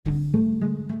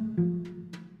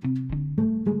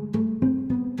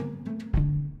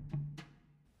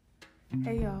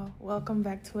welcome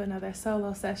back to another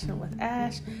solo session with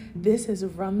Ash. This is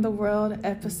Run the World,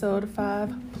 episode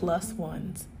 5, Plus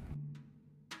Ones.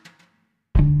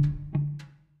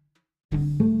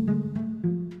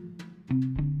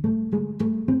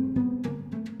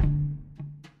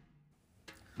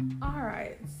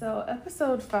 Alright, so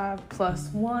episode 5, Plus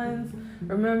Ones.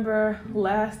 Remember,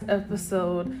 last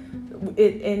episode,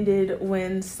 it ended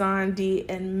when Sondi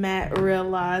and Matt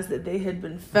realized that they had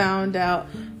been found out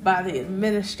by the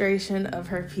administration of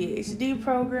her PhD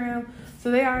program. So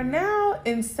they are now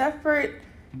in separate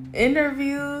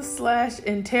interviews /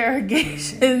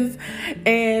 interrogations.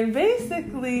 And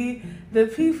basically, the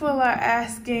people are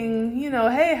asking,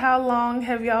 hey, how long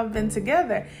have y'all been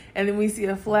together? And then we see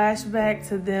a flashback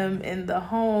to them in the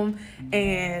home,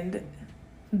 and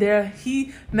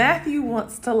Matthew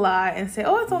wants to lie and say,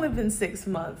 it's only been 6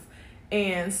 months.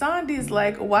 And Sondi's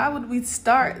like, why would we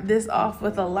start this off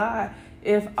with a lie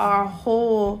if our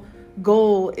whole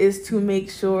goal is to make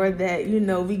sure that,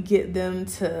 we get them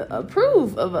to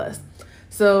approve of us?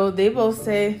 So they both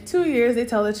say 2 years, they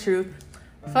tell the truth.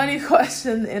 Funny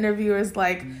question, the interviewer's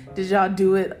like, did y'all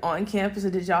do it on campus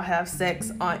or did y'all have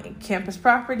sex on campus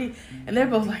property? And they're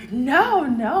both like, no.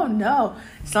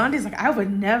 Sondi's like, I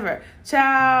would never.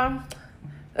 Child,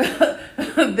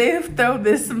 they throw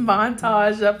this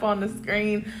montage up on the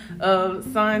screen of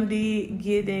Sondi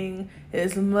getting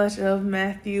as much of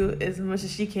Matthew as much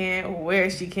as she can,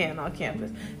 where she can on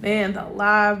campus. They in the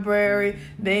library,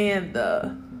 they in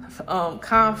the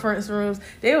conference rooms.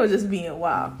 They were just being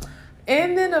wild.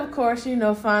 And then, of course,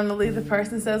 finally the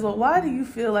person says, well, why do you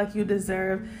feel like you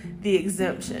deserve the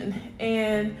exemption?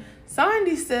 And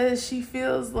Sondi says she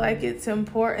feels like it's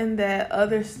important that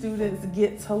other students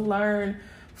get to learn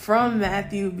from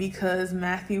Matthew because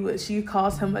Matthew, she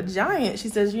calls him a giant. She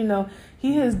says,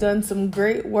 he has done some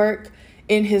great work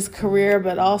in his career,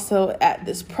 but also at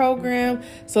this program.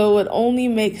 So it would only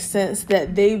make sense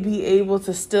that they be able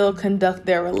to still conduct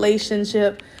their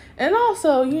relationship and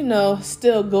also,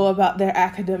 still go about their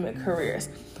academic careers.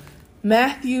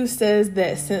 Matthew says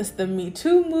that since the Me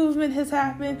Too movement has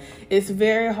happened, it's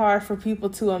very hard for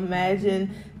people to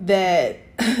imagine that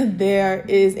there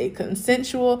is a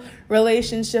consensual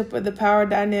relationship where the power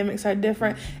dynamics are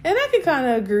different. And I can kind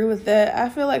of agree with that. I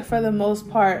feel like for the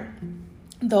most part,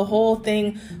 the whole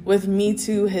thing with Me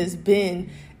Too has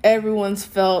been everyone's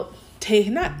felt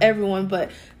not everyone, but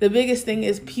the biggest thing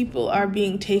is people are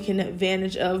being taken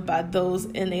advantage of by those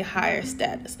in a higher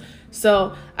status.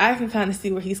 So I can kind of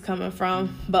see where he's coming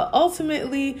from, but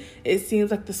ultimately it seems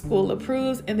like the school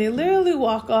approves and they literally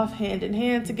walk off hand in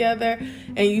hand together.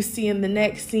 And you see in the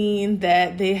next scene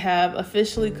that they have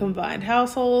officially combined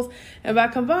households, and by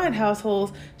combined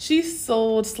households, she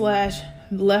sold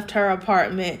 / left her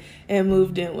apartment and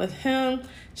moved in with him.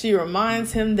 She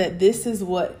reminds him that this is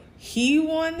what he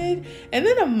wanted. And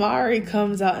then Amari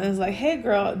comes out and is like, hey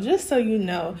girl, just so you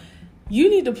know, you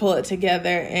need to pull it together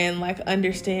and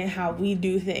understand how we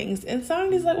do things. And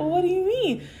Sondi's like, well, what do you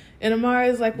mean? And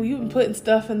Amari's like, well, you've been putting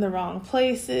stuff in the wrong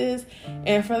places.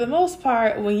 And for the most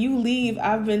part, when you leave,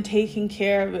 I've been taking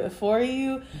care of it for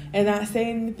you and not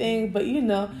saying anything. But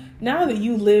now that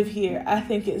you live here, I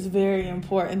think it's very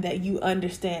important that you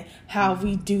understand how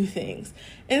we do things.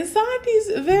 And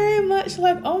Sondi's very much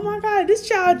like, oh my God, this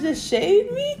child just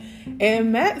shaded me?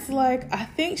 And Matt's like, I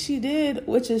think she did,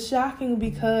 which is shocking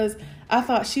because I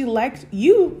thought she liked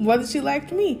you more than she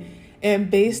liked me.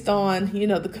 And based on,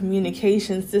 the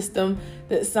communication system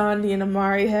that Sondi and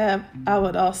Amari have, I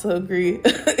would also agree.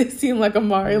 It seemed like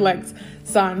Amari likes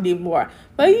Sondi more.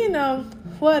 But,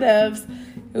 whatevs.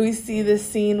 We see this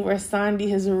scene where Sondi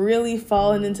has really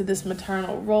fallen into this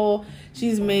maternal role.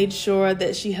 She's made sure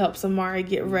that she helps Amari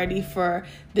get ready for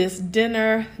this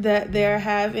dinner that they're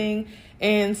having.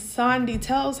 And Sondi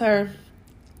tells her,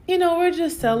 we're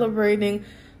just celebrating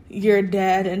your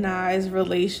dad and I's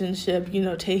relationship,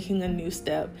 taking a new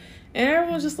step. And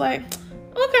everyone's just like,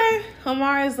 okay.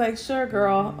 Amari's like, sure,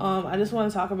 girl. I just want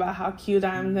to talk about how cute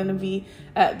I'm going to be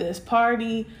at this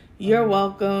party. You're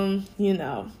welcome,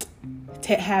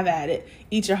 have at it.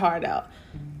 Eat your heart out.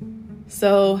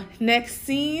 So next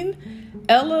scene,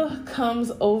 Ella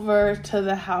comes over to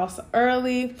the house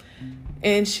early.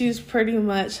 And she's pretty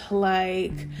much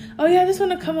like, oh yeah, I just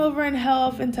want to come over and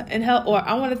help and help, or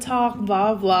I want to talk,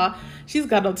 blah, blah. She's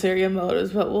got ulterior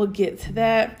motives, but we'll get to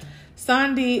that.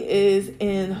 Sondi is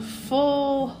in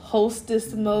full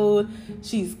hostess mode.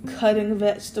 She's cutting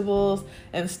vegetables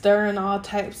and stirring all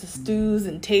types of stews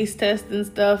and taste testing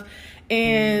stuff.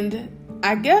 And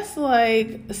I guess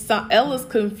Ella's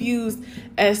confused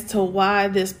as to why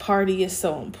this party is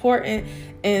so important.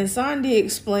 And Sondi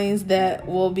explains that,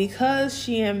 well, because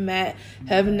she and Matt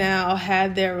have now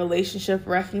had their relationship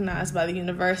recognized by the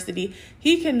university,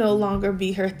 he can no longer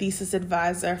be her thesis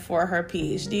advisor for her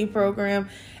PhD program.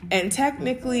 And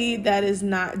technically, that is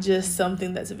not just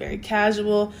something that's very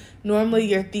casual. Normally,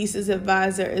 your thesis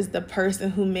advisor is the person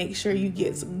who makes sure you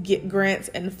get grants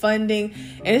and funding.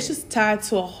 And it's just tied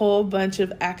to a whole bunch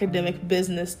of academic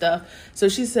business stuff. So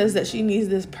she says that she needs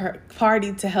this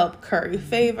party to help curry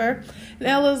favor. And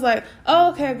Ella's like,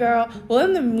 oh, okay, girl. Well,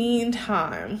 in the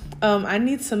meantime, I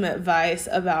need some advice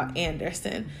about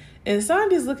Anderson. And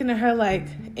Sondi's looking at her like,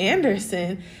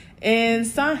 Anderson? And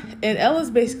Ella's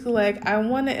basically like, I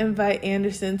want to invite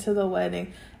Anderson to the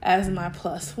wedding as my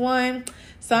 +1.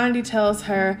 Sondi tells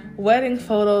her, wedding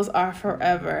photos are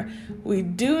forever. We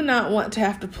do not want to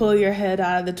have to pull your head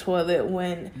out of the toilet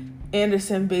when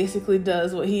Anderson basically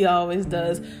does what he always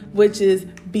does, which is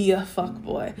be a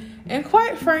fuckboy. And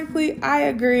quite frankly, I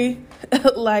agree.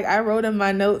 Like I wrote in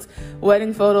my notes,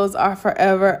 wedding photos are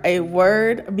forever a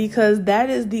word, because that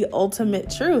is the ultimate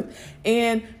truth.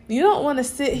 And you don't want to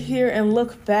sit here and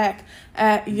look back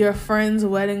at your friend's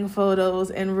wedding photos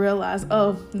and realize,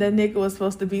 oh, that nigga was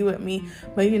supposed to be with me,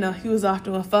 but he was off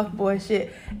doing fuckboy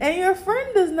shit. And your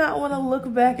friend does not want to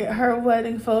look back at her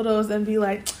wedding photos and be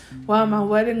like, wow, my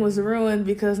wedding was ruined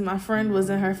because my friend was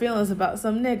in her feelings about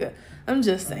some nigga. I'm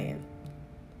just saying.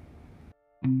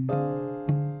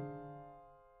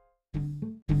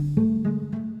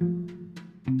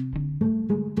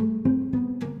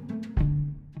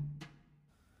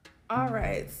 All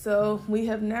right, so we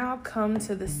have now come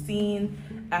to the scene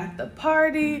at the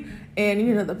party,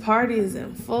 and the party is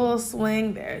in full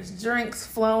swing. There's drinks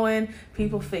flowing,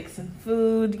 people fixing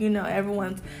food,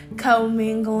 everyone's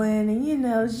commingling, and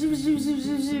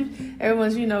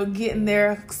everyone's getting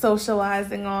their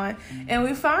socializing on. And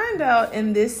we find out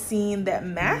in this scene that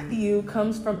Matthew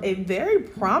comes from a very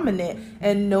prominent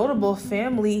and notable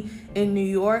family in New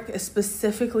York,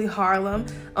 specifically Harlem.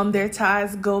 Their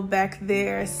ties go back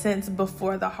there since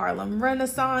before the Harlem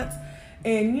Renaissance.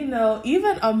 And,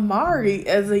 even Amari,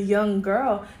 as a young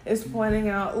girl, is pointing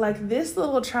out, like, this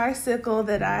little tricycle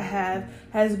that I have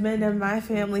has been in my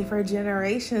family for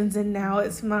generations, and now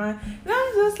it's mine. And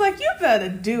I'm just like, you better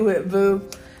do it, boo.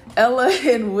 Ella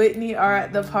and Whitney are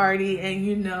at the party, and,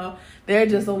 they're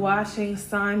just watching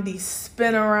Sondi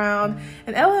spin around.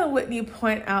 And Ella and Whitney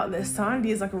point out that Sondi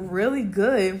is, like, really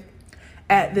good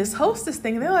at this hostess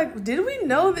thing. And they're like, did we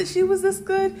know that she was this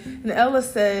good? And Ella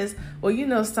says, well,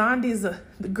 Sondi's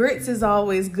the grits is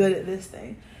always good at this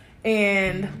thing.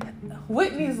 And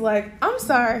Whitney's like, I'm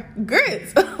sorry,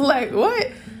 grits? Like, what?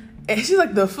 And she's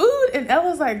like, the food? And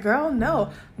Ella's like, girl,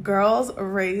 no. Girls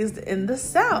raised in the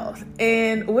South.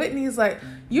 And Whitney's like,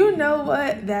 you know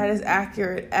what? That is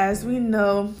accurate. As we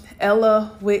know,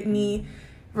 Ella, Whitney,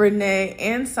 Renee,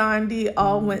 and Sondi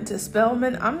all went to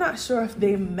Spelman. I'm not sure if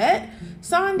they met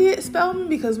Sondi at Spelman,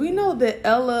 because we know that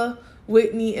Ella,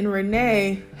 Whitney, and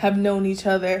Renee have known each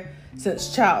other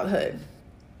since childhood.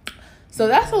 So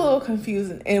that's a little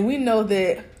confusing. And we know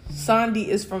that Sondi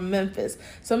is from Memphis.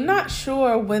 So I'm not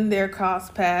sure when their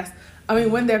paths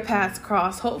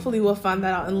cross. Hopefully we'll find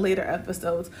that out in later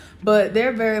episodes. But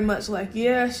they're very much like,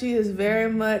 yeah, she is very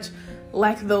much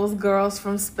like those girls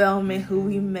from Spelman who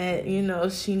we met.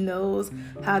 She knows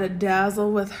how to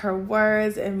dazzle with her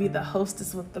words and be the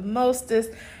hostess with the mostest.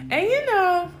 And,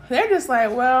 they're just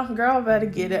like, well, girl, better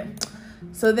get it.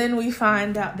 So then we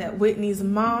find out that Whitney's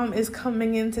mom is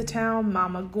coming into town,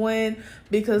 Mama Gwen,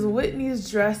 because Whitney's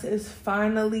dress is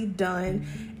finally done.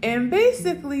 And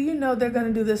basically, they're going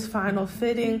to do this final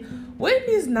fitting.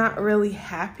 Whitney's not really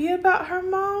happy about her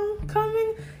mom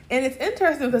coming. And it's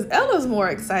interesting because Ella's more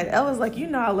excited. Ella's like,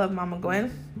 I love Mama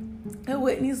Gwen. And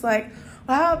Whitney's like,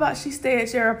 well, how about she stay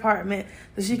at your apartment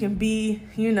so she can be,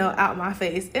 out my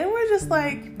face? And we're just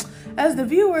like, as the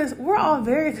viewers, we're all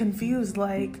very confused.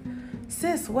 Like,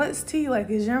 sis, what's tea? Like,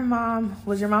 was your mom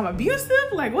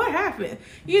abusive? Like, what happened?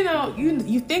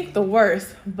 You think the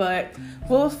worst, but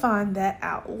we'll find that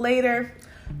out later.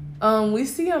 We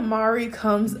see Amari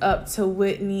comes up to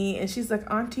Whitney, and she's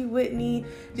like, Auntie Whitney.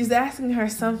 She's asking her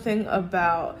something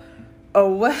about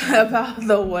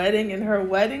the wedding and her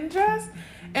wedding dress.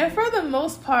 And for the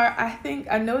most part, I think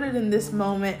I noted in this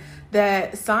moment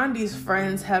that Sondi's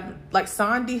friends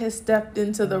Sondi has stepped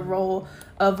into the role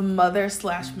of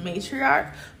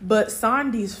mother/matriarch, but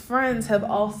Sondi's friends have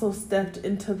also stepped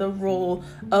into the role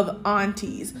of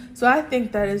aunties. So I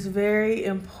think that is very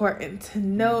important to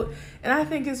note. And I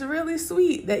think it's really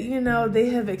sweet that, they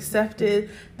have accepted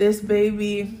this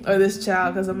baby or this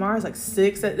child, because Amara's like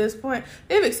 6 at this point.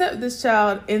 They've accepted this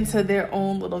child into their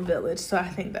own little village. So I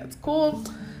think that's cool.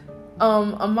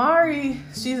 Amari,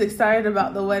 she's excited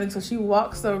about the wedding, so she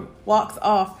walks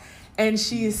off, and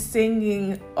she's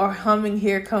singing or humming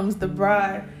 "Here Comes the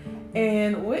Bride."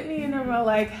 And Whitney and them are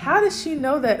like, how does she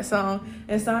know that song?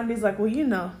 And Sondi's like, well, you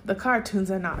know, the cartoons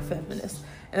are not feminist.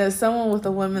 And as someone with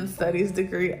a women's studies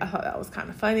degree, I thought that was kind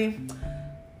of funny.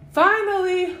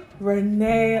 Finally,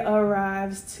 Renee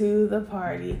arrives to the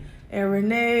party. And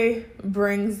Renee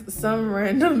brings some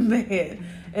random man.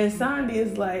 And Sondi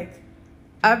is like,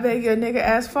 I beg your nigga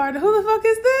ass farting. Who the fuck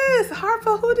is this?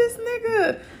 Harper, who this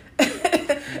nigga?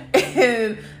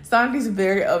 And Sondi's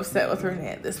very upset with Renee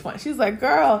at this point. She's like,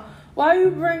 girl, why you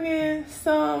bringing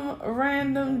some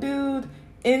random dude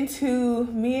into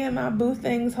me and my boo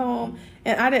thing's home?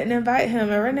 And I didn't invite him.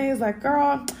 And Renee's like,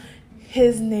 girl,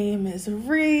 his name is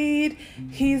Reed.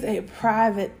 He's a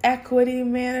private equity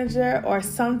manager or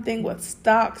something with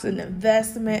stocks and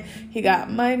investment. He got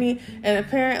money. And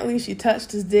apparently she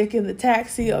touched his dick in the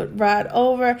taxi ride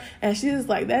over. And she's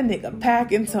like, that nigga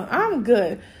packing, so I'm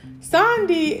good.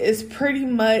 Sondi is pretty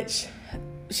much...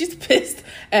 she's pissed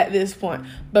at this point.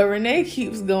 But Renee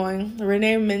keeps going.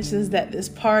 Renee mentions that this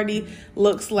party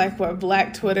looks like where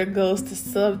Black Twitter goes to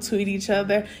subtweet each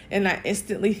other. And I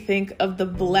instantly think of the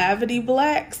Blavity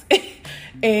Blacks.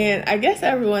 And I guess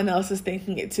everyone else is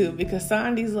thinking it too. Because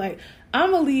Sondi's like,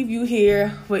 I'm going to leave you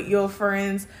here with your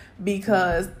friends.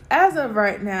 Because as of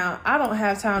right now, I don't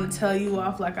have time to tell you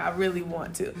off like I really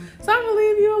want to. So I'm going to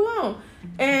leave you alone.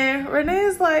 And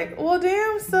Renee's like, well,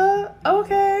 damn, sir.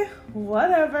 Okay,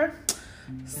 whatever.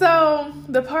 So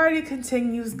the party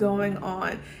continues going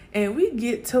on. And we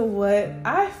get to what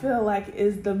I feel like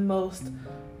is the most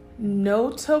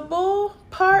notable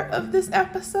part of this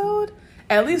episode.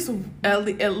 At least in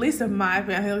my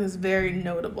opinion, I think it's very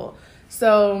notable.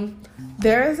 So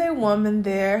there is a woman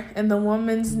there, and the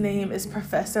woman's name is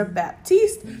Professor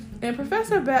Baptiste. And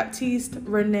Professor Baptiste,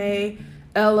 Renee,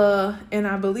 Ella, and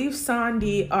I believe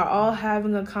Sondi are all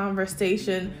having a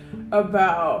conversation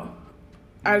about,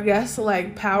 I guess,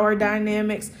 like power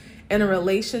dynamics in a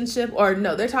relationship. Or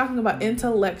no, they're talking about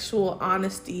intellectual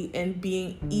honesty and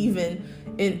being even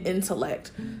in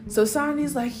intellect. So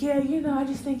Sondi's like, yeah, you know, I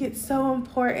just think it's so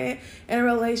important in a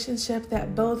relationship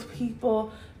that both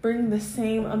people bring the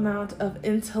same amount of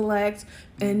intellect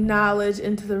and knowledge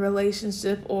into the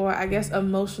relationship, or I guess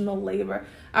emotional labor.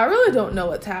 I really don't know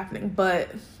what's happening, but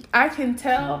I can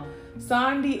tell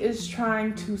Sondi is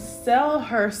trying to sell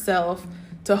herself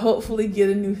to hopefully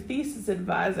get a new thesis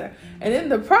advisor. And in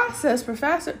the process,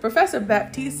 Professor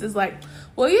Baptiste is like,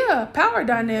 well, yeah, power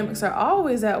dynamics are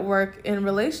always at work in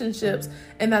relationships,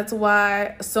 and that's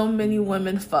why so many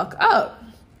women fuck up.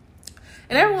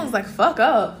 And everyone's like, fuck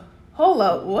up? Hold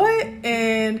up, what?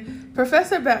 And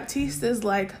Professor Baptiste is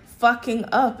like, fucking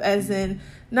up as in,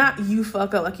 not you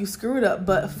fuck up like you screwed up,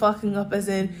 but fucking up as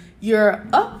in your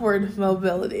upward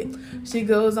mobility. She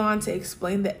goes on to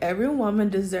explain that every woman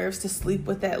deserves to sleep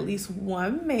with at least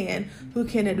one man who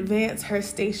can advance her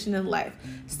station in life.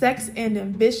 Sex and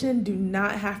ambition do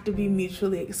not have to be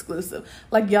mutually exclusive.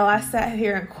 Like, y'all, I sat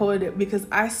here and quoted it because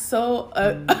I so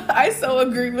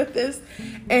agree with this.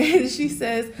 And she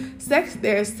says,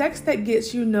 there's sex that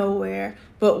gets you nowhere,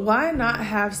 but why not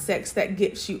have sex that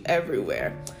gets you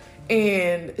everywhere?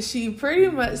 And she pretty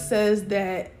much says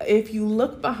that if you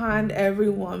look behind every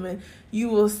woman, you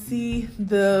will see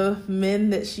the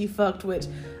men that she fucked, which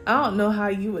I don't know how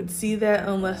you would see that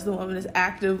unless the woman is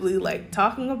actively like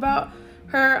talking about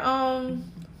her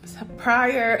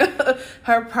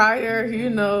prior, you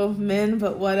know, men,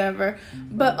 but whatever.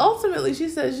 But ultimately she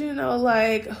says, you know,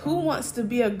 like, who wants to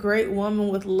be a great woman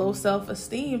with low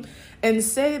self-esteem and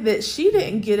say that she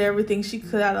didn't get everything she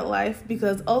could out of life?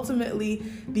 Because ultimately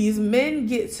these men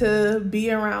get to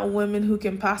be around women who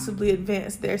can possibly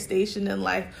advance their station in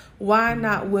life. Why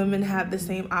not women have the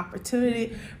same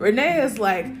opportunity? Renee is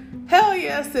like, hell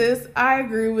yes, sis, I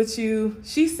agree with you.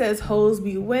 She says hoes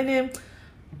be winning.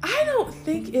 I don't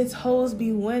think it's hoes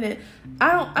be winning.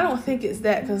 I don't think it's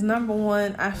that, because number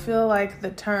one, I feel like the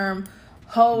term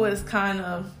hoe is kind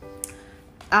of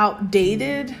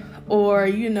outdated, or,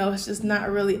 you know, it's just not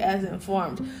really as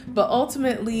informed. But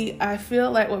ultimately, I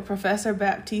feel like what Professor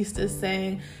Baptiste is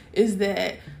saying is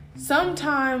that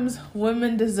sometimes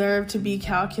women deserve to be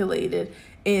calculated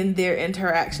in their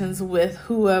interactions with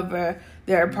whoever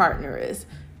their partner is.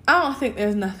 I don't think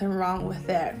there's nothing wrong with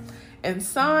that. And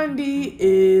Sondi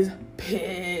is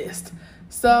pissed.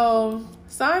 So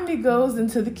Sondi goes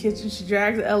into the kitchen. She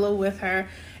drags Ella with her,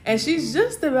 and she's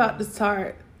just about to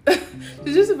start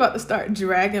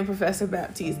dragging Professor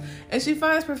Baptiste. And she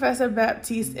finds Professor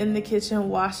Baptiste in the kitchen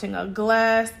washing a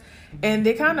glass. And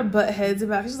they kind of butt heads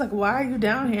about it. She's like, why are you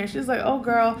down here? She's like, oh,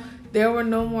 girl, there were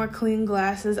no more clean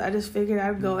glasses. I just figured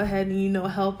I'd go ahead and,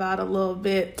 help out a little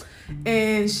bit.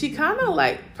 And she kind of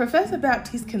like, Professor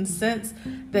Baptiste consents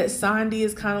that Sondi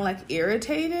is kind of like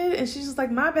irritated. And she's just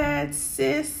like, my bad,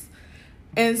 sis.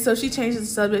 And so she changes the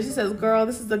subject. She says, girl,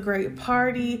 this is a great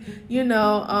party.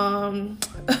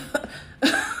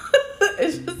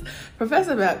 It's just,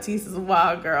 Professor Baptiste is a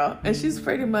wild girl. And she's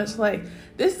pretty much like,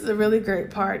 this is a really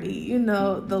great party.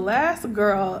 The last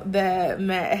girl that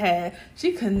Matt had,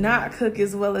 she could not cook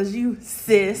as well as you,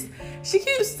 sis. She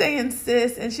keeps saying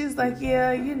sis. And she's like,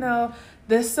 yeah,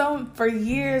 for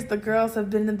years, the girls have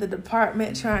been in the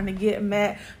department trying to get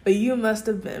Matt, but you must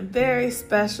have been very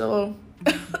special.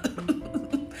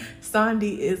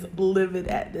 Sondi is livid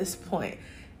at this point.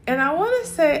 And I want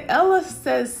to say Ella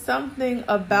says something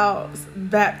about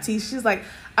Baptiste. She's like,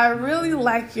 I really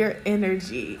like your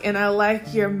energy and I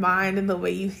like your mind and the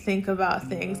way you think about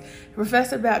things.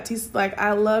 Professor Baptiste is like,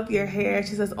 I love your hair.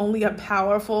 She says only a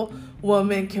powerful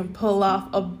woman can pull off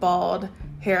a bald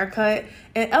haircut.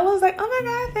 And Ella's like, oh my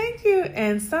God, thank you.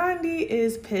 And Sondi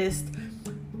is pissed.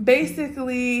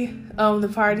 Basically,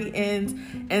 the party ends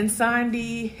and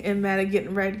Sondi and Matt are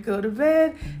getting ready to go to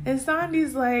bed. And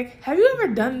Sondi's like, have you ever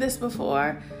done this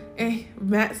before? And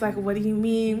Matt's like, what do you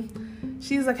mean?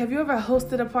 She's like, have you ever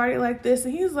hosted a party like this?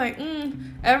 And he's like,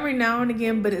 every now and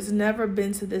again, but it's never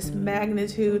been to this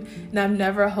magnitude. And I've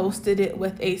never hosted it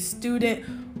with a student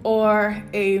or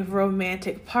a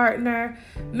romantic partner.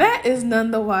 Matt is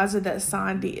none the wiser that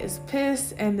Sondi is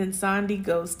pissed. And then Sondi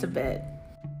goes to bed.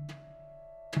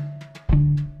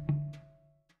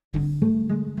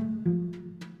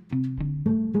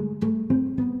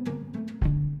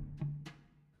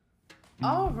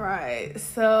 Alright,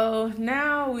 so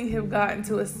now we have gotten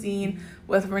to a scene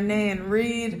with Renee and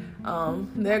Reed.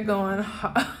 They're going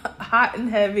hot and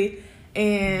heavy,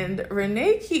 and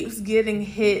Renee keeps getting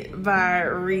hit by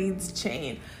Reed's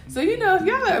chain. So, if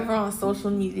y'all are ever on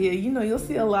social media, you'll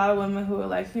see a lot of women who are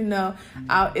like,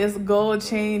 it's gold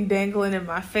chain dangling in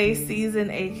my face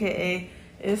season, aka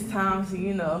it's time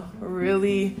to,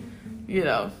 really,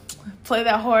 play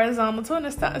that horizontal tune.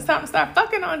 It's time to start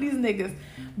fucking on these niggas.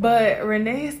 But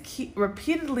Renee is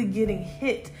repeatedly getting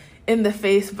hit in the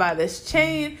face by this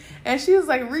chain. And she was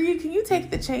like, Reed, can you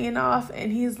take the chain off?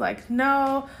 And he's like,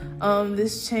 no,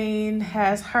 this chain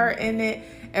has her in it.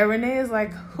 And Renee is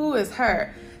like, who is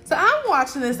her? So I'm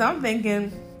watching this. I'm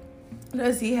thinking,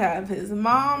 does he have his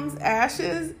mom's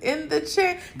ashes in the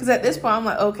chain? Because at this point, I'm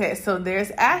like, okay, so there's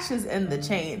ashes in the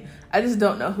chain. I just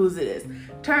don't know whose it is.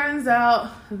 Turns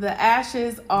out the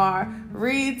ashes are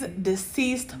Reed's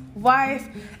deceased wife.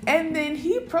 And then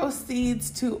he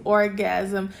proceeds to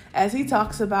orgasm as he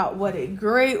talks about what a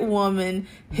great woman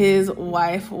his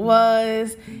wife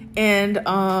was. And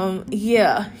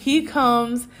he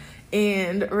comes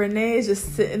and Renee is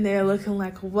just sitting there looking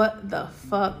like, what the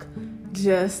fuck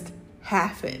just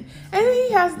happened? And then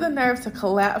he has the nerve to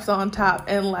collapse on top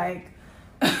and like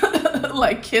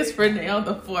kiss Renee on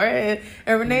the forehead.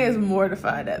 And Renee is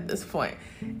mortified at this point.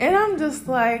 And I'm just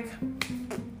like,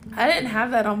 I didn't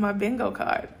have that on my bingo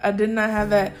card. I did not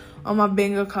have that on my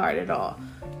bingo card at all.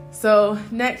 So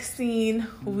next scene,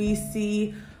 we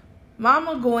see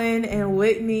Mama Gwen and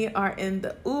Whitney are in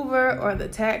the Uber or the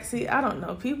taxi. I don't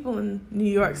know. People in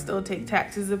New York still take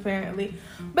taxis apparently.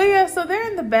 But yeah, so they're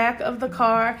in the back of the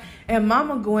car and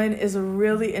Mama Gwen is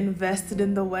really invested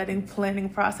in the wedding planning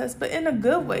process, but in a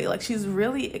good way. Like she's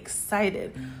really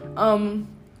excited.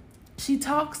 She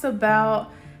talks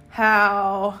about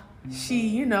how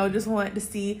she, just wanted to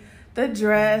see the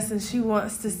dress and she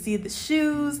wants to see the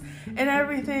shoes and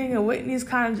everything. And Whitney's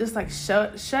kind of just like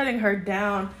shutting her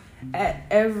down at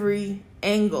every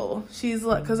angle. She's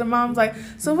like, because her mom's like,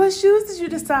 so what shoes did you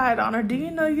decide on, or do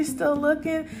you know you're still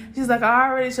looking? She's like, I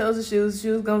already chose the shoes. She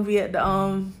was gonna be at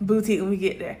the boutique when we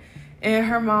get there. And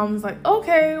her mom's like,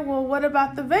 okay, well, what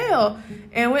about the veil?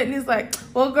 And Whitney's like,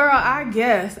 well, girl, I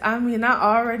guess. I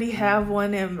already have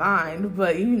one in mind,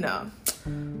 but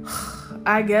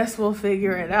I guess we'll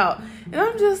figure it out. And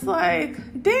I'm just like,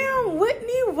 damn,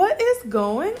 Whitney, what is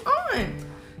going on?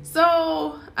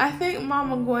 So I think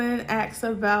Mama Gwen asks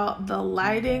about the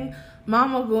lighting.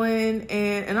 Mama Gwen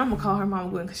and I'm gonna call her Mama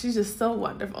Gwen because she's just so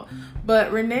wonderful.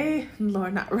 But Whitney's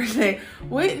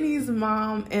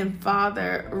mom and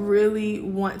father really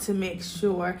want to make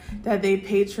sure that they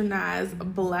patronize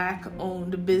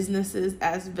Black-owned businesses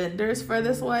as vendors for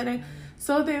this wedding.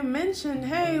 So they mentioned,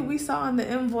 hey, we saw in the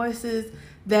invoices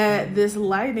that this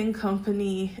lighting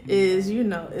company is,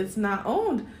 it's not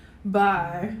owned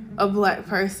by a black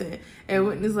person. And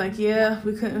Whitney's like, yeah,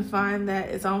 we couldn't find that.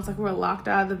 It's almost like we're locked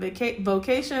out of the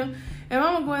vocation. And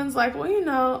Mama Gwen's like,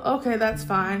 well, okay, that's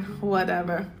fine,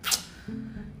 whatever.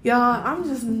 Y'all, I'm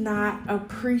just not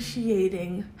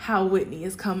appreciating how Whitney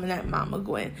is coming at Mama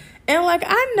Gwen. And like,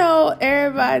 I know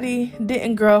everybody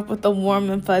didn't grow up with the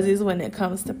warm and fuzzies when it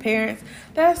comes to parents.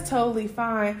 That's totally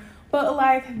fine. But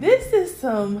like, this is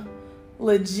some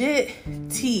legit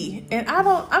tea. And I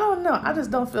don't know. I just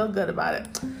don't feel good about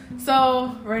it.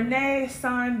 So Renee,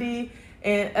 Sondi,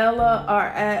 and Ella are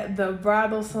at the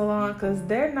bridal salon because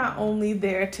they're not only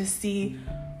there to see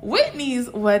Whitney's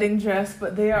wedding dress,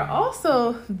 but they are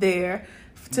also there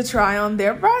to try on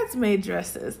their bridesmaid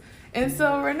dresses. And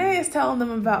so Renee is telling them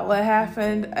about what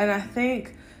happened, and I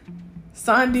think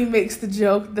Sondi makes the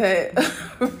joke that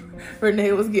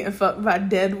Renee was getting fucked by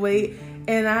dead weight,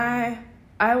 and I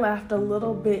laughed a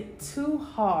little bit too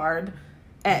hard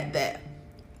at that.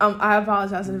 I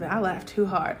apologize in advance. I laughed too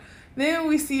hard. Then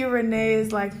we see Renee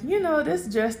is like, this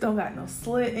dress don't got no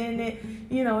slit in it.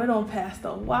 It don't pass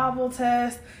the wobble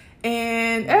test.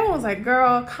 And everyone's like,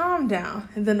 girl, calm down.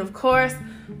 And then, of course,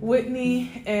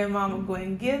 Whitney and Mama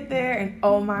Gwen get there. And,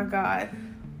 oh, my God,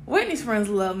 Whitney's friends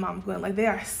love Mama Gwen. Like, they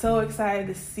are so excited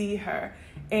to see her.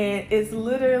 And it's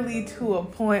literally to a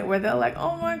point where they're like,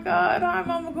 oh, my God, hi,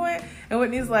 Mama Gwen. And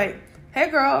Whitney's like, hey,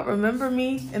 girl, remember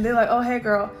me? And they're like, oh, hey,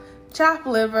 girl, chopped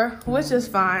liver, which is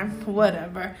fine,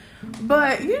 whatever.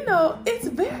 But, it's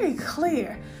very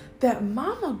clear that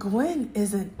Mama Gwen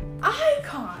is an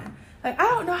icon. Like, I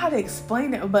don't know how to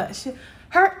explain it, but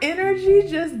her energy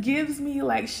just gives me,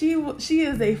 like, she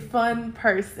is a fun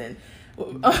person.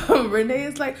 Renee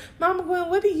is like, Mama Gwen,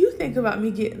 what do you think about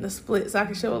me getting a split so I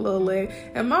can show a little leg?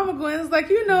 And Mama Gwen is like,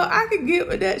 I could get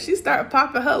with that. She started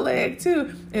popping her leg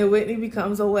too. And Whitney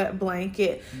becomes a wet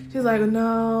blanket. She's like,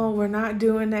 no, we're not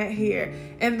doing that here.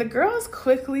 And the girls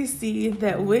quickly see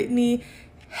that Whitney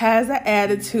has an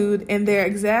attitude, and their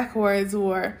exact words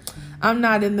were, I'm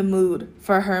not in the mood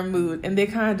for her mood. And they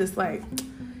kind of just like,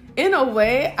 in a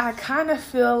way, I kind of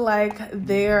feel like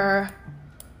they're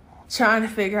trying to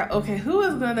figure out, okay, who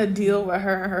is going to deal with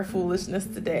her and her foolishness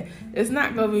today? It's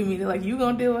not going to be me. They're like, you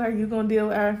going to deal with her? You going to deal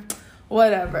with her?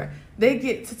 Whatever. They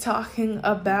get to talking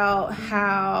about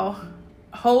how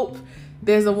Hope,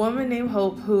 there's a woman named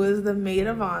Hope who is the maid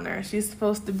of honor. She's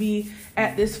supposed to be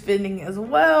at this fitting as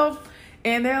well.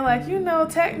 And they're like,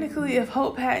 technically, if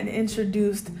Hope hadn't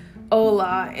introduced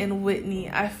Ola and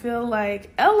Whitney, I feel like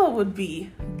Ella would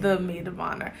be the maid of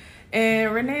honor.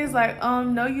 And Renee's like,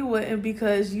 no, you wouldn't,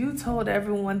 because you told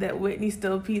everyone that Whitney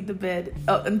still peed the bed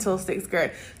up until 6th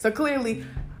grade. So clearly,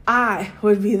 I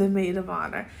would be the maid of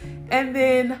honor. And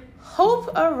then Hope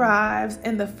arrives,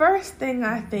 and the first thing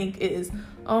I think is,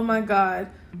 oh my God,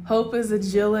 Hope is a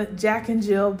Jack and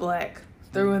Jill Black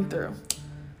through and through.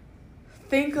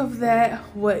 Think of that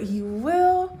what you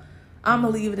will. I'm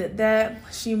going to leave it at that.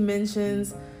 She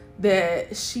mentions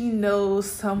that she knows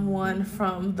someone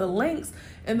from the Links,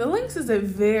 and the Links is a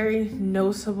very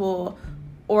notable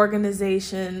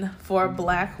organization for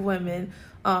Black women.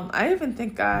 I even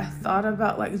think I thought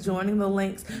about like joining the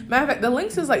Links. Matter of fact, the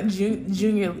Links is like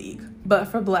junior league, but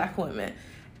for Black women.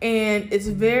 And it's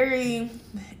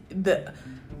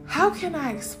how can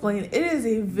I explain it? It is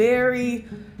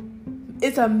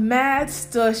it's a mad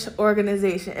stush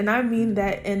organization, and I mean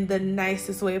that in the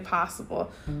nicest way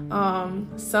possible.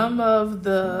 Some of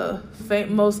the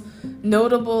most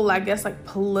notable, I guess, like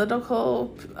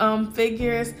political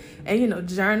figures and,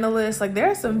 journalists, like there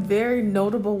are some very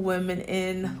notable women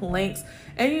in Links.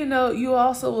 And, you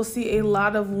also will see a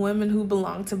lot of women who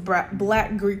belong to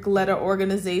Black Greek letter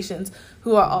organizations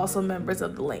who are also members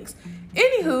of the Links.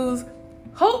 Anywho's,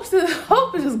 Hope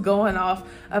is just going off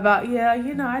about,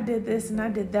 I did this and I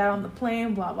did that on the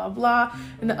plane, blah, blah, blah.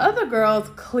 And the other girls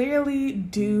clearly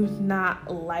do not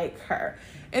like her.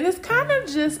 And it's kind of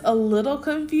just a little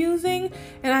confusing.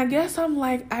 And I guess I'm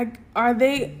like, are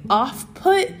they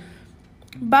off-put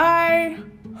by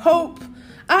Hope?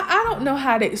 I don't know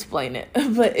how to explain it,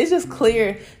 but it's just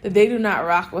clear that they do not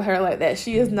rock with her like that.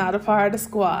 She is not a part of the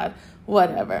squad,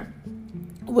 whatever.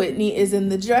 Whitney is in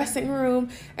the dressing room,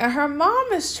 and her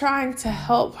mom is trying to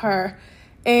help her,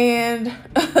 and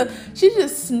she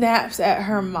just snaps at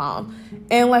her mom.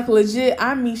 And like legit,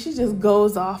 she just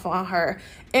goes off on her.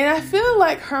 And I feel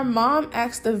like her mom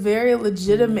asked a very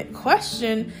legitimate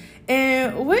question,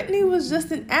 and Whitney was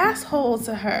just an asshole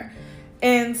to her.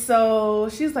 And so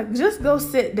she's like, just go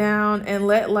sit down and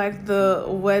let like the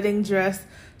wedding dress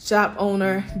shop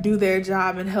owner do their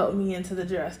job and help me into the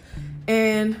dress.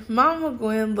 And Mama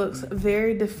Gwen looks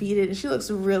very defeated, and she looks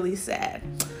really sad.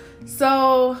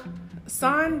 So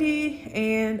Sondi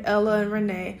and Ella and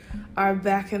Renee are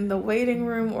back in the waiting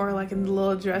room, or like in the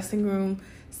little dressing room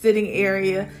sitting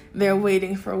area. They're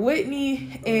waiting for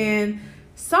Whitney, and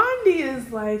Sondi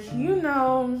is like,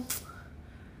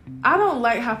 I don't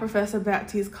like how Professor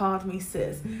Baptiste called me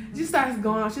sis. She starts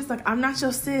going on. She's like, I'm not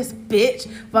your sis,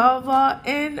 bitch. Blah, blah, blah.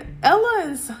 And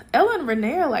Ella and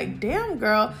Renee are like, damn,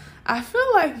 girl, I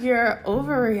feel like you're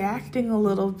overreacting a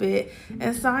little bit.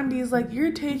 And Sondi's like,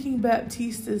 you're taking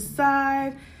Baptiste's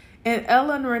side. And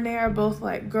Ella and Renee are both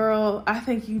like, girl, I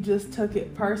think you just took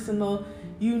it personal.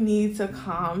 You need to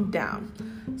calm down.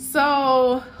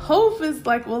 So Hope is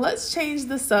like, well, let's change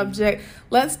the subject.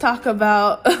 Let's talk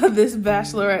about this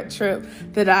bachelorette trip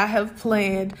that I have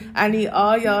planned. I need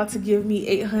all y'all to give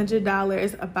me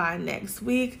 $800 by next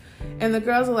week. And the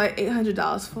girls are like,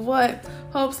 $800 for what?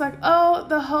 Hope's like, oh,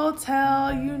 the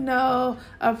hotel,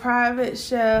 a private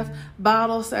chef,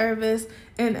 bottle service.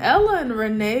 And Ella and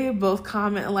Renee both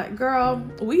comment like, girl,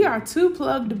 we are too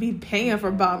plugged to be paying for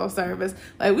bottle service.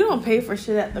 Like, we don't pay for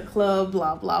shit at the club,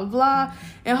 blah, blah, blah.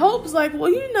 And Hope's like,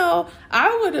 well,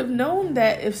 I would have known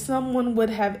that if someone would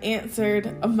have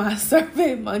answered my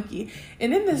Survey Monkey.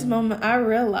 And in this moment, I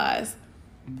realized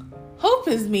Hope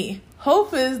is me.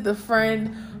 Hope is the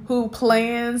friend who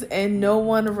plans and no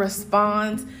one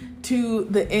responds to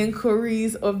the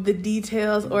inquiries of the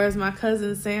details, or as my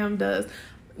cousin Sam does.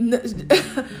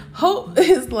 Hope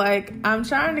is like, I'm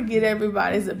trying to get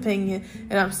everybody's opinion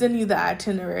and I'm sending you the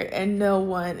itinerary and no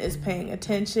one is paying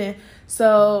attention.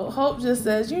 So Hope just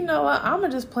says, you know what, I'm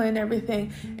gonna just plan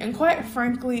everything. And quite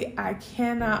frankly, I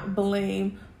cannot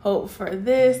blame Hope for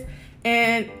this.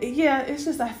 And yeah, it's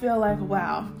just, I feel like,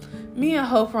 wow, me and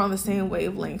Hope are on the same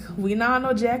wavelength. We not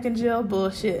no Jack and Jill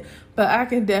bullshit, but I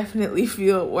can definitely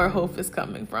feel where Hope is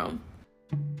coming from.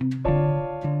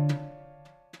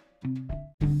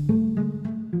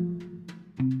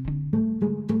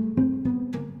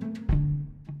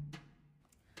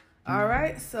 All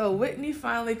right, so Whitney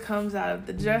finally comes out of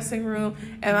the dressing room,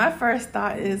 and my first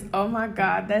thought is, oh my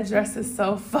God, that dress is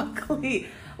so fuckly.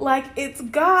 Like, it's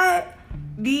got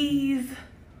these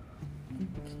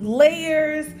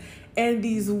layers and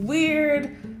these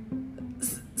weird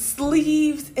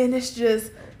sleeves, and it's just,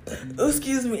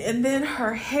 excuse me, and then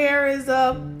her hair is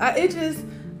up.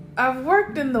 I've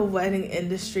worked in the wedding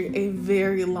industry a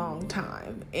very long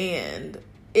time, and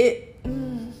it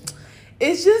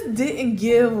just didn't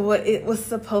give what it was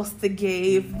supposed to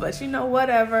give. But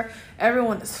whatever.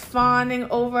 Everyone is fawning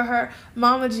over her.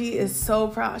 Mama G is so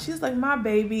proud. She's like, my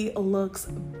baby looks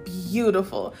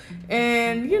beautiful.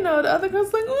 And, the other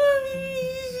girl's like,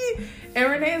 oh. And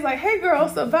Renee's like, hey, girl,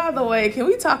 so by the way, can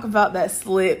we talk about that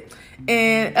slip?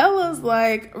 And Ella's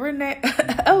like, Renee,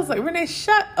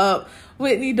 shut up.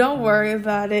 Whitney, don't worry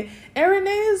about it. And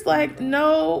Renee's like,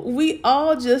 no, we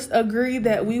all just agreed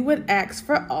that we would ask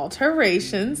for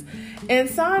alterations. And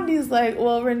Sondi's like,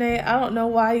 well, Renee, I don't know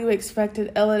why you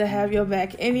expected Ella to have your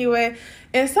back anyway.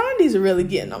 And Sondi's really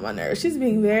getting on my nerves. She's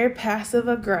being very passive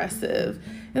aggressive.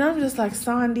 And I'm just like,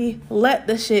 Sondi, let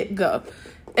the shit go.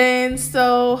 And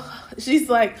so she's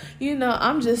like,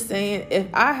 I'm just saying, if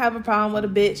I have a problem with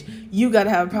a bitch, you gotta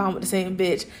have a problem with the same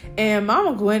bitch. And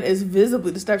Mama Gwen is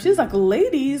visibly disturbed. She's like,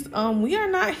 ladies, we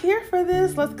are not here for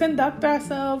this. Let's conduct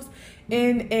ourselves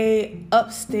in a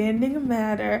upstanding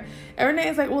manner. And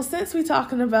Renee's like, well, since we're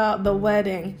talking about the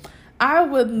wedding, I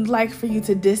would like for you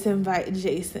to disinvite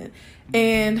Jason.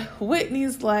 And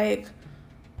Whitney's like,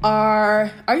 are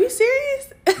you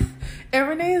serious? And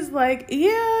Renee's like, yeah,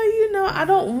 I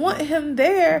don't want him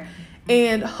there.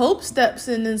 And Hope steps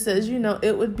in and says,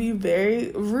 it would be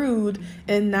very rude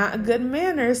and not good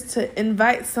manners to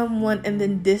invite someone and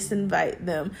then disinvite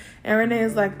them. And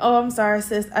Renee's like, oh, I'm sorry,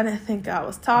 sis. I didn't think I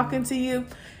was talking to you.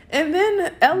 And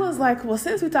then Ella's like, well,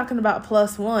 since we're talking about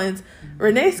plus ones,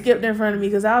 Renee skipped in front of me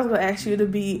because I was going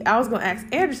to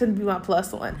ask Anderson to be my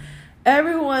plus one.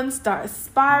 Everyone starts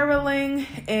spiraling,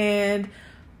 and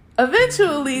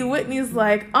eventually Whitney's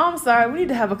like, I'm sorry, we need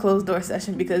to have a closed door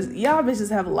session because y'all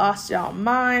bitches have lost y'all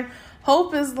mind.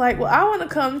 Hope is like, well, I want to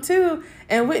come too.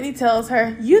 And Whitney tells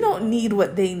her, you don't need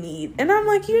what they need. And I'm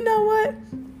like, you know what?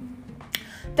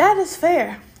 That is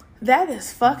fair. That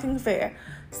is fucking fair.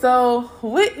 So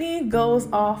Whitney goes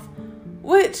off,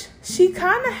 which she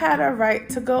kind of had a right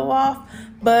to go off,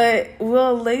 but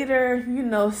we'll later,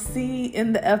 see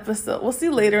in the episode. We'll see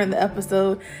later in the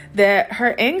episode that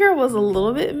her anger was a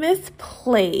little bit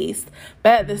misplaced,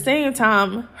 but at the same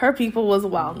time, her people was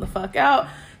wilding the fuck out.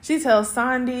 She tells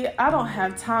Sondi, I don't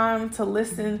have time to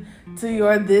listen to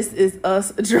your This Is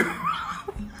Us drama.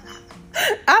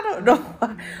 I don't know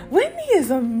why. Whitney is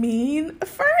a mean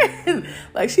friend.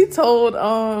 Like, she told,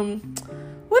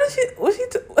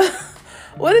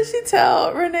 what did she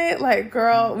tell Renee? Like,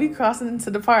 girl, we crossing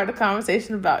into the part of the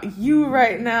conversation about you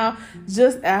right now,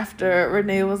 just after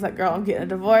Renee was like, girl, I'm getting a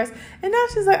divorce. And now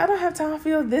she's like, I don't have time for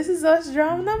you. This is us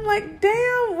drama. And I'm like,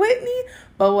 damn, Whitney.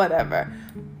 But whatever.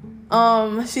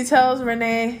 She tells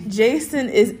Renee, Jason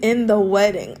is in the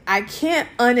wedding. I can't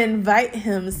uninvite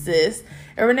him, sis.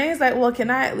 And Renee's like, well, can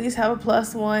I at least have a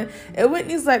 +1? And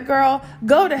Whitney's like, girl,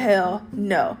 go to hell.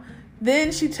 No.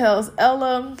 Then she tells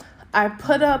Ella, I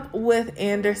put up with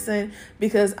Anderson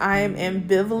because I am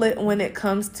ambivalent when it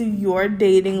comes to your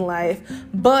dating life.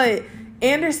 But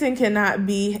Anderson cannot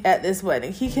be at this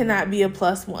wedding. He cannot be a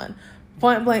 +1.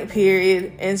 Point blank,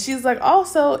 period. And she's like,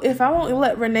 also, if I won't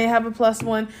let Renee have a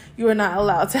 +1, you are not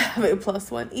allowed to have a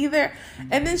 +1 either.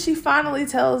 And then she finally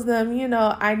tells them,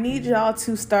 I need y'all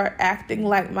to start acting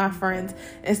like my friends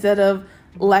instead of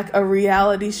like a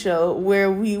reality show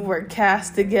where we were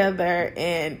cast together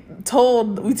and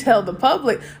we tell the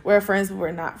public we're friends, but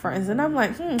we're not friends. And I'm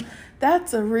like,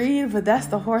 that's a read, but that's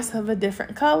the horse of a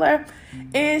different color.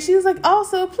 And she was like,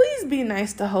 also, please be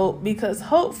nice to Hope, because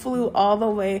Hope flew all the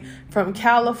way from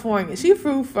California. She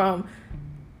flew from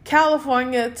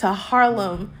California to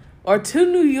Harlem or to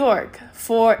New York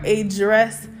for a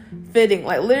dress fitting.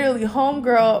 Like, literally,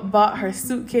 homegirl bought her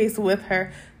suitcase with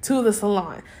her to the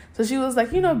salon. So she was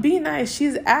like, be nice.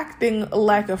 She's acting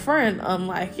like a friend,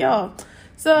 unlike y'all.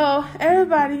 So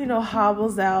everybody,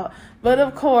 hobbles out. But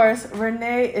of course,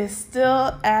 Renee is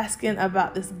still asking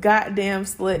about this goddamn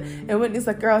split. And Whitney's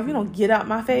like, girl, if you don't get out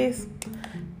my face.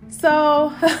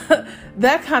 So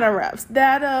that kind of wraps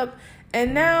that up.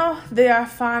 And now they are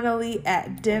finally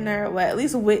at dinner. Well, at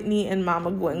least Whitney and Mama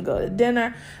Gwen go to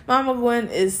dinner. Mama Gwen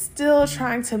is still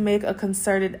trying to make a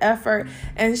concerted effort.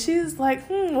 And she's like,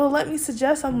 well, let me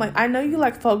suggest something. Like, I know you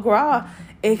like foie gras,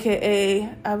 aka,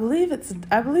 I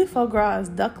believe foie gras is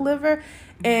duck liver.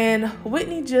 And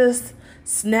Whitney just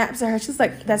snaps at her. She's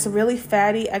like, that's really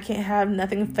fatty. I can't have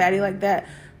nothing fatty like that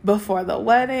before the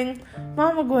wedding.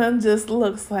 Mama Gwen just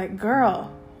looks like,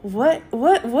 girl, what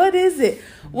is it?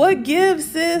 What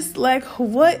gives, sis? Like,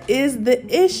 what is the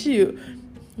issue?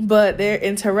 But they're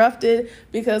interrupted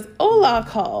because Ola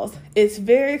calls. It's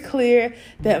very clear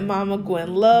that Mama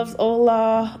Gwen loves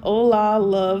Ola. Ola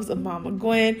loves Mama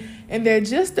Gwen. And they're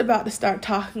just about to start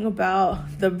talking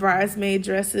about the bridesmaid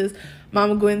dresses.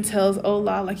 Mama Gwen tells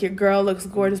Ola, like, your girl looks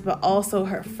gorgeous, but also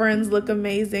her friends look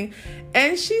amazing.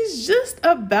 And she's just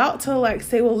about to, like,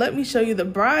 say, well, let me show you the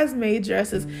bridesmaid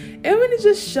dresses. And Whitney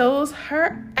just shows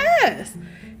her ass.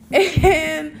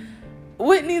 And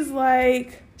Whitney's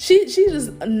like, she's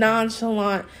just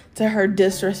nonchalant to her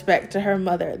disrespect to her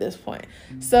mother at this point.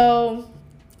 So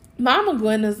Mama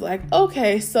Gwen is like,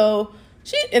 okay, so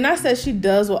and I said she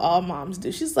does what all moms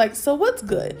do. She's like, so what's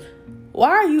good? Why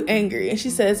are you angry? And she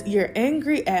says, you're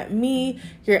angry at me.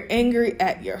 You're angry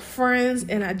at your friends.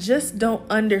 And I just don't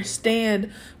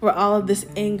understand where all of this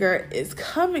anger is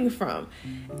coming from.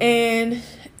 And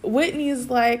Whitney's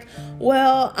like,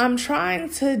 well, I'm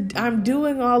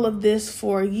doing all of this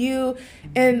for you.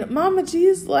 And Mama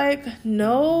G's like,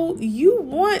 no, you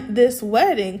want this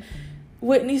wedding.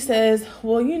 Whitney says,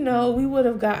 well, we would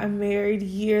have gotten married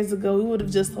years ago. We would have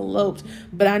just eloped,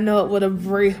 but I know it would have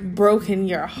broken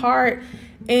your heart.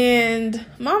 And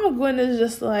Mama Gwen is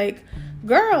just like,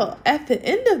 girl, at the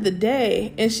end of the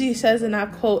day, and she says, and I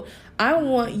quote, I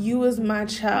want you as my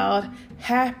child,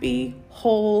 happy,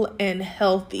 whole, and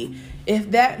healthy. If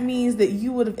that means that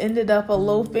you would have ended up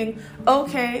eloping,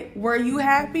 okay, were you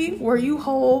happy? Were you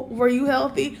whole? Were you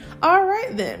healthy? All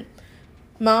right, then.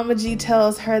 Mama G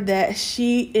tells her that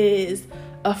she is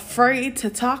afraid to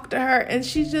talk to her, and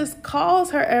she just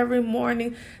calls her every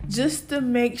morning just to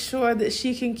make sure that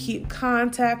she can keep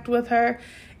contact with her.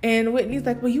 And Whitney's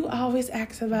like, well, you always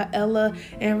ask about Ella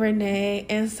and Renee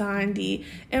and Sondi.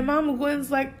 And Mama Gwen's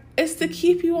like, it's to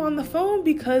keep you on the phone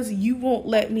because you won't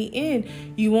let me in.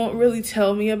 You won't really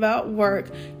tell me about work.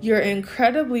 You're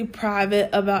incredibly private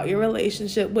about your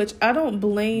relationship, which I don't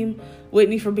blame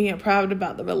Whitney for being private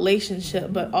about the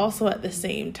relationship, but also at the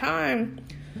same time,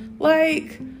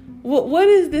 like, what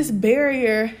is this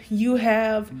barrier you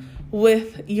have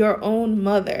with your own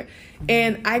mother?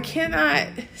 And I cannot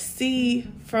see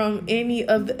from any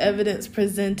of the evidence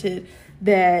presented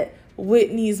that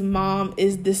Whitney's mom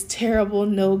is this terrible,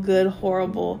 no good,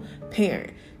 horrible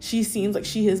parent. She seems like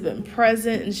she has been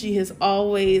present and she has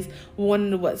always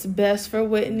wanted what's best for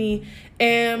Whitney.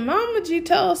 And Mama G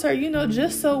tells her,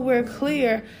 just so we're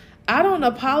clear, I don't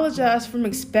apologize for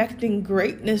expecting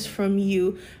greatness from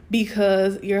you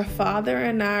because your father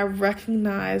and I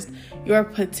recognized your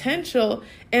potential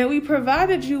and we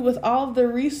provided you with all of the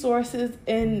resources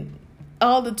and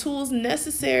all the tools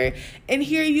necessary. And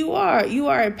here you are. You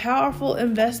are a powerful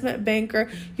investment banker.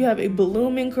 You have a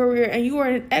blooming career and you are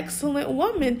an excellent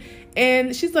woman.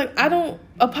 And she's like, I don't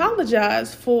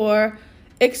apologize for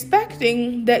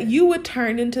expecting that you would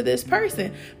turn into this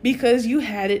person because you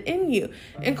had it in you.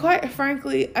 And quite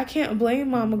frankly, I can't blame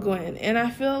Mama Gwen. And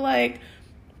I feel like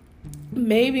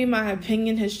maybe my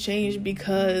opinion has changed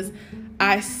because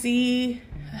I see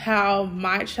how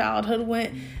my childhood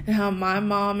went and how my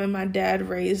mom and my dad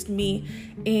raised me.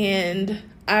 And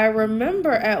I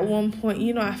remember at one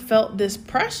point, I felt this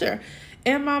pressure.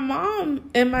 And my mom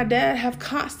and my dad have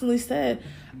constantly said,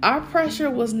 our pressure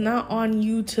was not on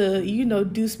you to,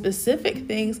 do specific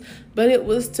things, but it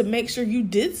was to make sure you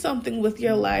did something with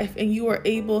your life and you were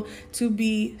able to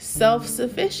be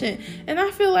self-sufficient. And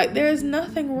I feel like there is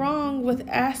nothing wrong with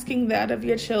asking that of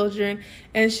your children.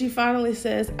 And she finally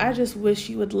says, I just wish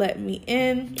you would let me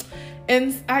in.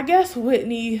 And I guess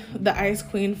Whitney, the ice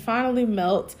queen, finally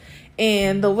melts.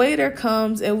 And the waiter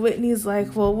comes and Whitney's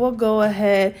like, well, we'll go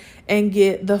ahead and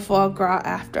get the foie gras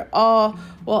after all.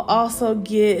 We'll also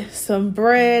get some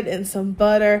bread and some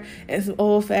butter and some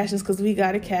old fashions because we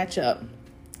got to catch up.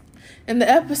 And the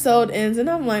episode ends and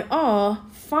I'm like, oh,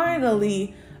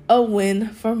 finally a win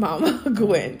for Mama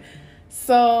Gwen.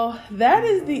 So that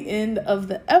is the end of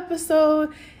the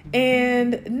episode.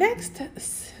 And the next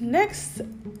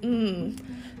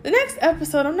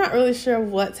episode, I'm not really sure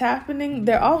what's happening.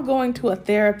 They're all going to a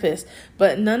therapist,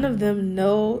 but none of them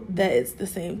know that it's the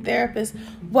same therapist.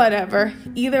 Whatever.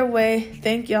 Either way,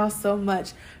 thank y'all so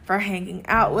much for hanging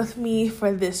out with me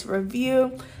for this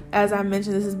review. As I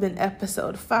mentioned, this has been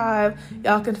episode 5.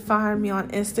 Y'all can find me on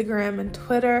Instagram and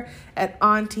Twitter at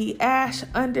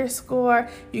AuntieAsh_.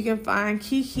 You can find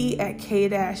Kiki at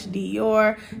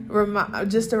K-Dior.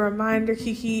 Just a reminder,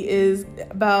 Kiki is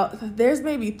there's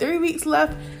maybe 3 weeks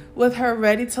left with her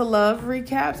Ready to Love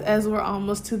recaps as we're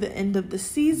almost to the end of the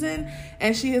season.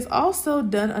 And she has also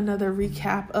done another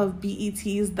recap of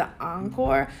BET's The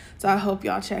Encore. So I hope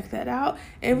y'all check that out.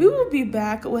 And we will be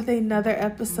back with another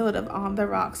episode of On the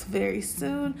Rocks very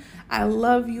soon. I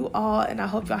love you all and I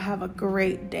hope y'all have a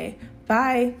great day.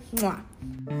 Bye. Mwah.